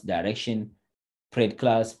 models, direction, pred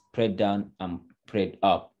class, pred down, and pred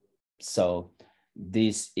up. So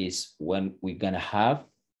this is when we're gonna have,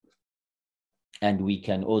 and we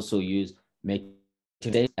can also use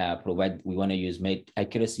provide we want to use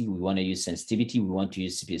accuracy, we want to use sensitivity, we want to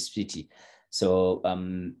use specificity. So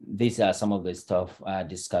these are some of the stuff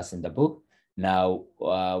discussed in the book. Now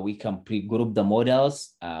we can pre-group the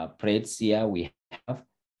models, preds here we have.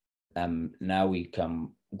 Now we can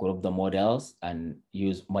group the models and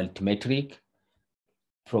use multimetric,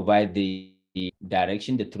 provide the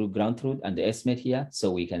direction, the true ground truth, and the estimate here.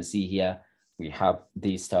 So we can see here, we have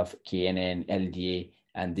this stuff, KNN, LDA,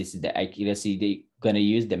 and this is the accuracy they're gonna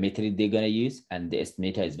use, the metric they're gonna use, and the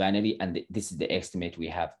estimator is binary, and this is the estimate we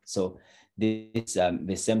have. So this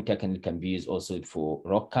the same technique can be used also for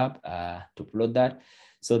RockCap to plot that.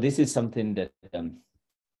 So this is something that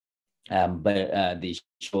this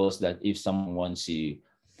shows that if someone wants to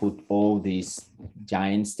put all these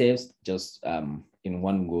giant steps just in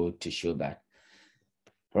one go to show that.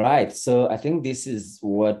 Right, so I think this is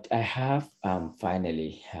what I have.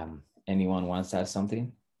 Finally, anyone wants to add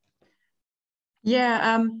something?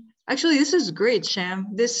 Yeah, actually, this is great,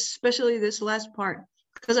 Sham. Especially this last part,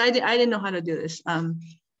 because I didn't know how to do this.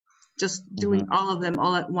 Just doing all of them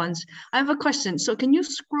all at once. I have a question. So can you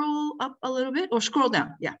scroll up a little bit or scroll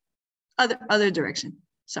down? Yeah, other direction.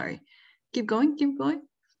 Sorry. Keep going. Keep going.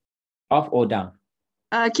 Up or down?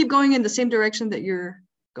 Keep going in the same direction that you're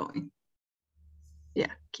going.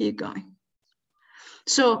 Yeah, keep going.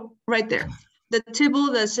 So right there, the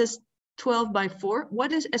table that says 12 by 4,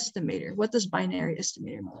 what is estimator? What does binary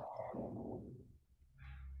estimator mean?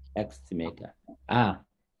 Estimator.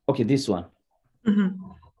 Okay, this one.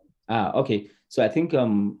 Mm-hmm. Okay. So I think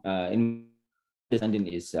in understanding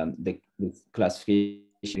is the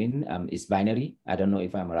classification is binary. I don't know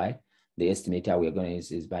if I'm right. The estimator we're going to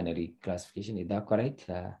use is binary classification. Is that correct?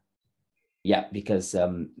 Yeah, because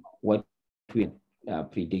what we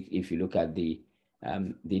predict, if you look at the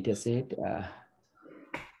data set,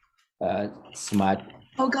 smart.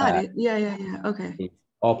 Oh, got it. Yeah. Okay. It's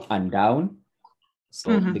up and down.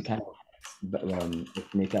 So the kind of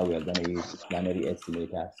estimator we are going to use is binary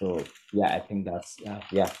estimator. So yeah, I think that's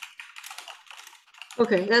yeah.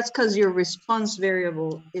 Okay, that's because your response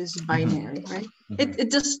variable is binary, right? It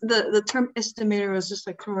just the term estimator was just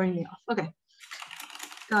like throwing me off. Okay,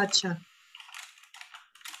 gotcha.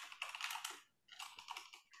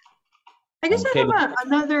 I guess I have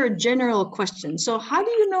another general question. So how do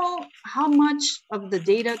you know how much of the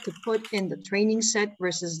data to put in the training set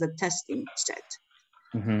versus the testing set?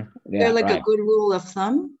 Yeah, there like a good rule of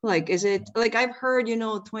thumb? Like, is it like I've heard,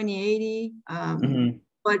 2080,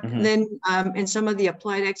 but then in some of the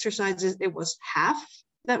applied exercises, it was half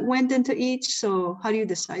that went into each. So how do you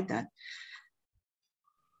decide that?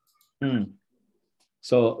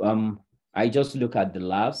 So I just look at the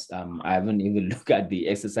labs. I haven't even looked at the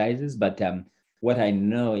exercises, but what I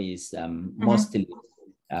know is mostly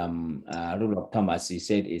rule of thumb, as you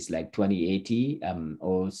said, is like 2080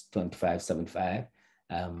 or 2575.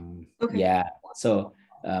 Okay. Yeah, so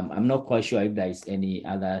I'm not quite sure if there is any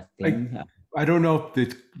other thing. I don't know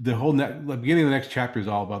if the whole the beginning of the next chapter is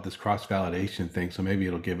all about this cross-validation thing, so maybe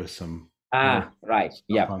it'll give us some right.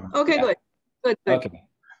 Yeah. Okay, yeah. Good. Okay.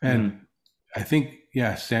 And I think,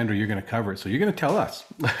 yeah, Sandra, you're going to cover it, so you're going to tell us.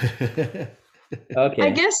 Okay. I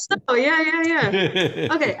guess so. Yeah.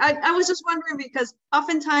 Okay. I was just wondering because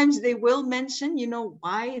oftentimes they will mention,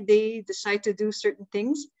 why they decide to do certain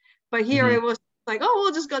things, but here it was like, oh,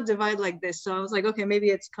 we'll just go divide like this. So I was like, okay, maybe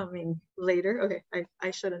it's coming later. Okay, I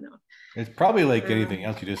should have known. It's probably like anything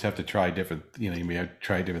else. You just have to try different, you may have to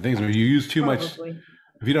try different things. When you use too much,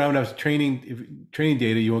 if you don't have enough training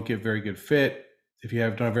data, you won't get very good fit. If you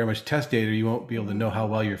don't have very much test data, you won't be able to know how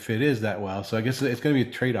well your fit is that well. So I guess it's going to be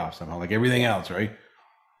a trade-off somehow, like everything else, right?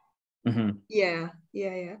 Yeah.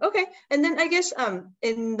 Okay. And then I guess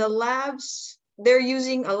in the labs, they're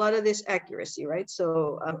using a lot of this accuracy, right?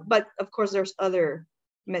 So, but of course, there's other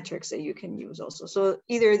metrics that you can use also. So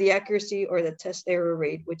either the accuracy or the test error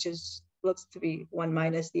rate, which looks to be 1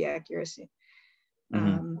 minus the accuracy,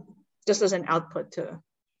 just as an output to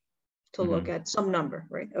look at some number,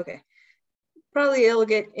 right? Okay. Probably it'll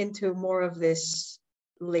get into more of this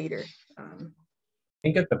later. I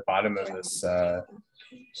think at the bottom of this,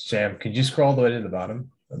 Sham, could you scroll all the way to the bottom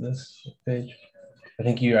of this page? I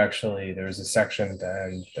think there was a section at the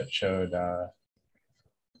end that showed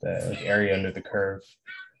the area under the curve.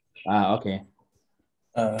 Okay.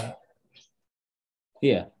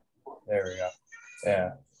 Here. There we go.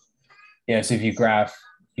 Yeah. Yeah. So if you graph,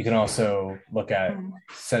 you can also look at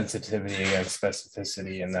sensitivity against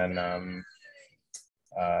specificity, and then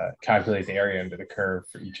calculate the area under the curve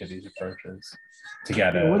for each of these approaches to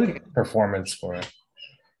get a performance for it.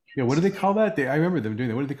 Yeah, what do they call that? I remember them doing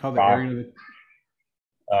that. What do they call the area?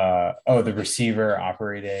 The receiver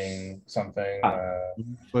operating something. Well,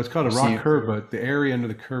 it's called a rock curve, but the area under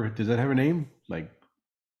the curve, does that have a name? Like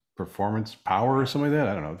performance power or something like that?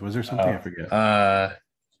 I don't know. Was there something? I forget. I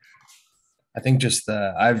think just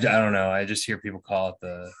I don't know. I just hear people call it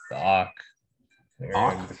the AUC. Area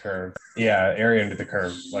under the curve. Yeah, area under the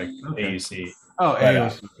curve, like AUC. Oh,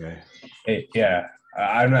 AUC. Okay. Yeah.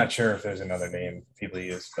 I'm not sure if there's another name people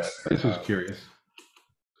use, but I just was curious.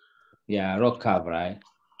 Yeah, rock curve, right?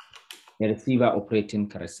 The receiver operating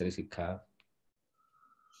characteristic curve.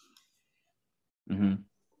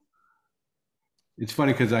 It's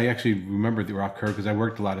funny because I actually remember the rock curve because I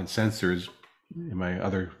worked a lot in sensors in my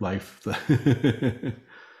other life. What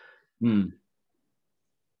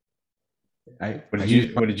did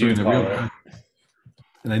you call it?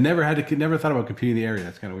 And I never thought about computing the area.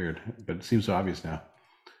 That's kind of weird, but it seems so obvious now.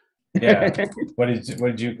 Yeah. What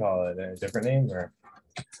did you call it? A different name or?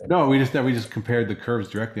 No, we just compared the curves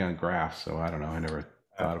directly on graphs. So I don't know. I never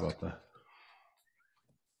thought about that.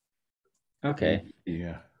 Okay.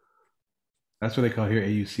 Yeah. That's what they call here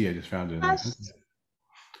AUC. I just found it.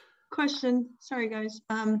 Question. Sorry, guys.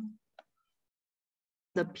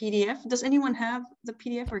 The PDF. Does anyone have the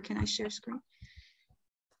PDF, or can I share screen?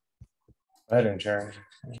 Go ahead and share.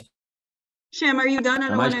 Sham, are you done? I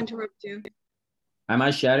don't want to interrupt you. Am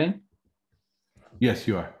I sharing? Yes,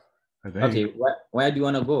 you are. Okay. Where do you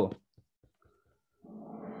want to go?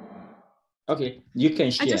 Okay, you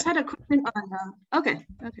can share. I just had a question on. Okay.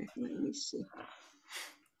 Let me see.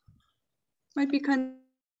 Might be kind.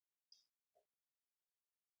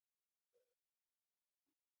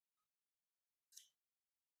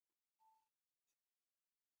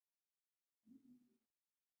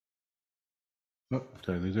 Oh,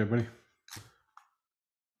 did I lose everybody?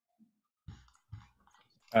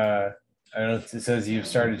 I don't know. It says you've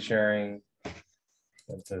started sharing.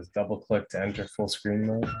 It says double click to enter full screen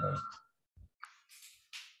mode.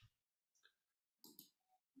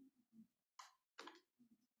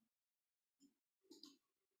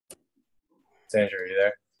 Sandra, are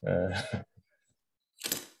you there?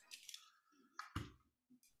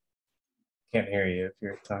 Can't hear you if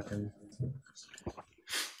you're talking.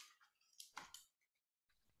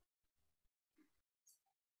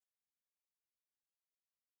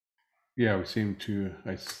 Yeah, I seem to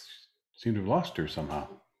have lost her somehow.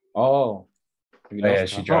 Oh, yeah,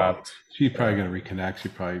 she dropped. She's probably going to reconnect. She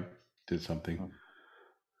probably did something.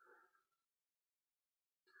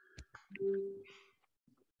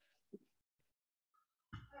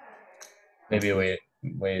 Maybe wait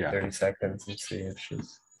 30 seconds and see if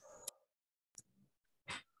she's.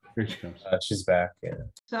 Here she comes. She's back. Yeah.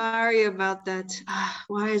 Sorry about that.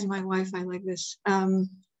 Why is my Wi-Fi like this?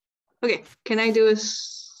 Okay, can I do a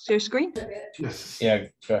share screen? Yes. Yeah,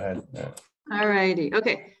 go ahead. Yeah. All righty.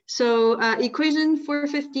 Okay, so equation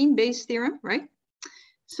 415 Bayes theorem, right?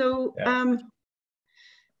 So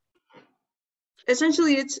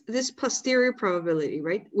essentially it's this posterior probability,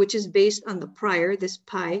 right? Which is based on the prior, this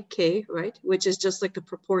pi k, right? Which is just like the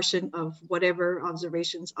proportion of whatever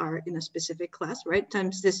observations are in a specific class, right?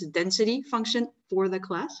 Times this density function for the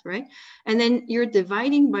class, right? And then you're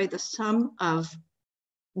dividing by the sum of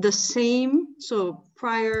the same, so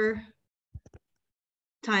prior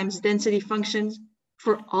times density functions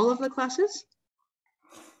for all of the classes.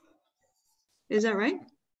 Is that right?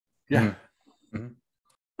 Yeah. Mm-hmm.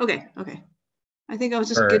 Okay. I think I was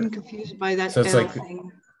just getting confused by that. So it's L like,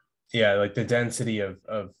 thing. Yeah, like the density of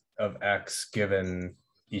X given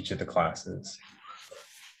each of the classes.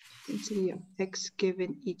 Density of X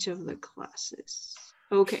given each of the classes.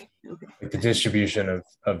 Okay. Like the distribution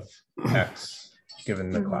of X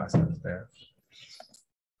given the classes there.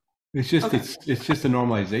 It's just it's just a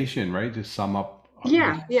normalization, right? Just sum up.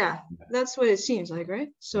 Yeah. That's what it seems like, right?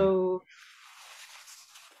 So.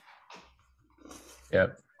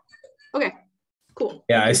 Yep. Okay. Cool.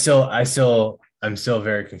 Yeah, I'm still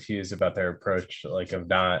very confused about their approach, like of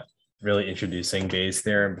not really introducing Bayes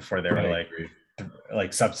theorem before they were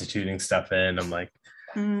like substituting stuff in. I'm like,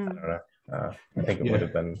 I don't know. I think it would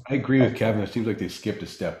have been. I agree with Kevin. It seems like they skipped a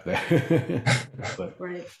step there. But,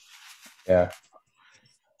 right. Yeah.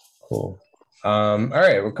 Cool. All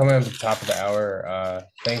right, we're coming up to the top of the hour.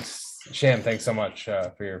 Thanks, Sham. Thanks so much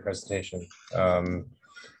for your presentation. Yeah,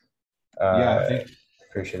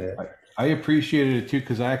 appreciate it. I appreciated it too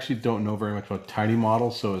because I actually don't know very much about tiny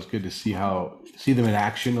models, so it's good to see them in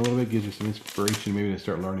action a little bit. Gives you some inspiration maybe to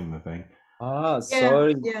start learning the thing. Oh, Yeah,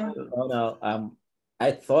 sorry. yeah. Oh, no.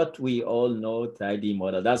 I thought we all know 3D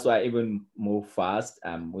model. That's why I even move fast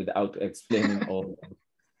without explaining all.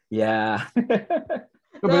 Yeah. No,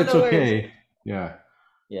 but it's No worries. okay. Yeah.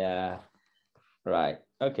 Yeah. Right.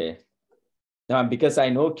 Okay. No, because I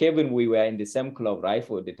know Kevin, we were in the same club, right,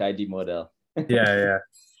 for the 3D model. Yeah.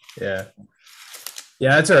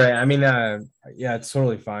 That's all right. I mean, yeah, it's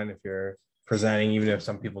totally fine if you're presenting, even if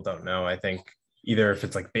some people don't know. I think either if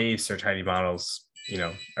it's like base or tiny models,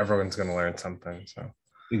 everyone's going to learn something. So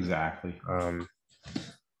Exactly.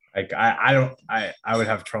 Like I would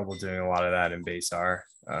have trouble doing a lot of that in base R.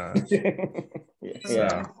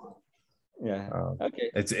 Yeah. Okay.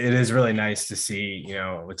 It is really nice to see,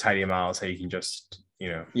 with tiny models how you can just,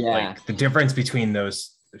 like the difference between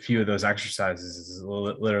those few of those exercises is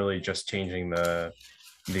literally just changing the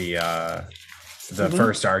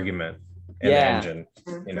first argument in the engine,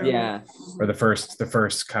 or the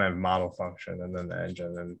first kind of model function and then the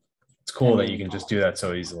engine, and it's cool that you can just do that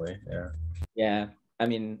so easily. Yeah. I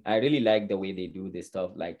mean, I really like the way they do this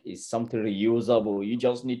stuff. Like, it's something reusable. You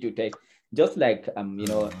just need to take, just like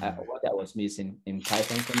what I was missing in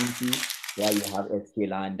Python community, where you have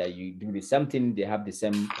SQL and that you do the same thing. They have the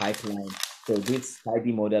same pipeline. So this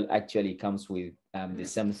 3D model actually comes with the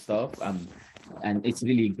same stuff, and it's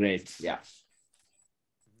really great. Yeah.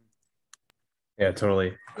 Yeah,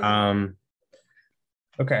 totally.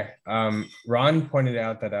 Okay. Ron pointed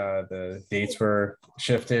out that the dates were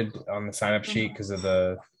shifted on the sign up sheet because of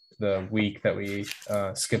the week that we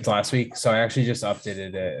skipped last week. So I actually just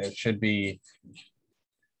updated it. It should be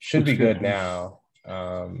good now.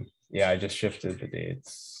 Yeah, I just shifted the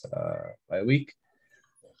dates by week.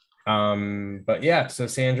 But yeah, so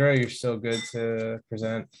Sandra, you're still good to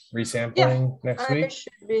present resampling next week? It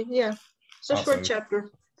should be, yeah. It's a short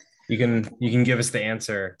chapter. You can give us the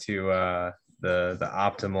answer to the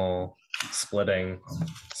optimal splitting.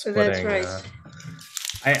 That's right.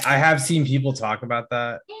 I have seen people talk about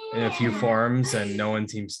that in a few forums, and no one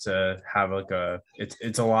seems to have like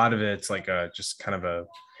it's a lot of it's like a just kind of a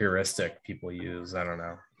heuristic people use. I don't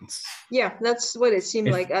know. Yeah, that's what it seemed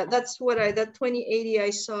like. That's what that 2080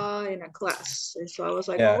 I saw in a class, and so I was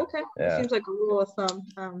like, oh, okay, it seems like a rule of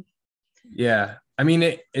thumb. Yeah, I mean,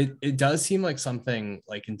 it does seem like something,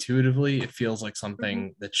 like intuitively, it feels like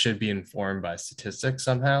something that should be informed by statistics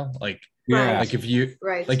somehow. Like, like if you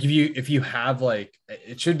have like,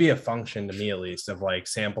 it should be a function to me at least of like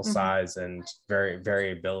sample size and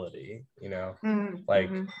variability.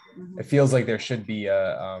 It feels like there should be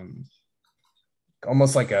a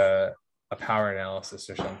almost like a power analysis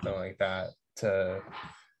or something like that to.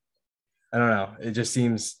 I don't know. It just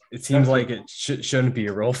seems like it shouldn't be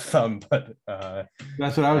a rule of thumb, but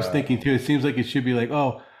that's what I was thinking too. It seems like it should be like,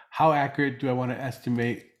 oh, how accurate do I want to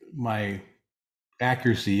estimate my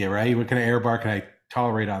accuracy? Right? What kind of error bar can I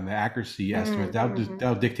tolerate on the accuracy estimate?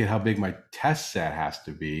 That'll dictate how big my test set has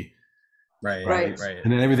to be. Right.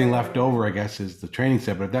 And then everything left over, I guess, is the training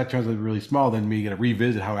set. But if that turns out really small, then you got to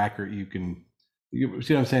revisit how accurate you can. You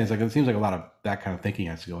see what I'm saying? It's like it seems like a lot of that kind of thinking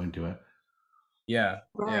has to go into it. Yeah.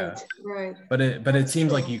 Right. But it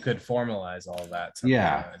seems like you could formalize all of that.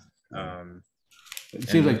 Yeah. It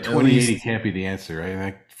seems like 2080 can't be the answer, right?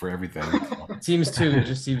 Like for everything. It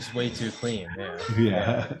just seems way too clean.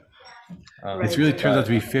 Yeah. It really turns out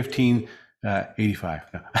to be 1585.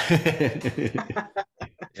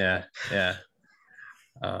 Yeah.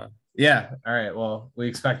 Yeah. All right. Well, we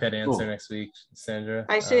expect that answer next week, Sandra.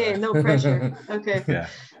 I see. No pressure. Okay. Yeah.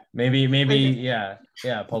 Maybe, yeah.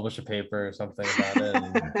 Publish a paper or something about it.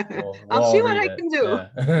 And I'll see what I can do. Yeah.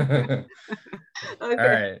 Okay. All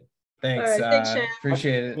right. Thanks. All right. Thanks, Shan.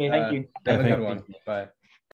 Appreciate it. Thank you. Have a good one. Bye.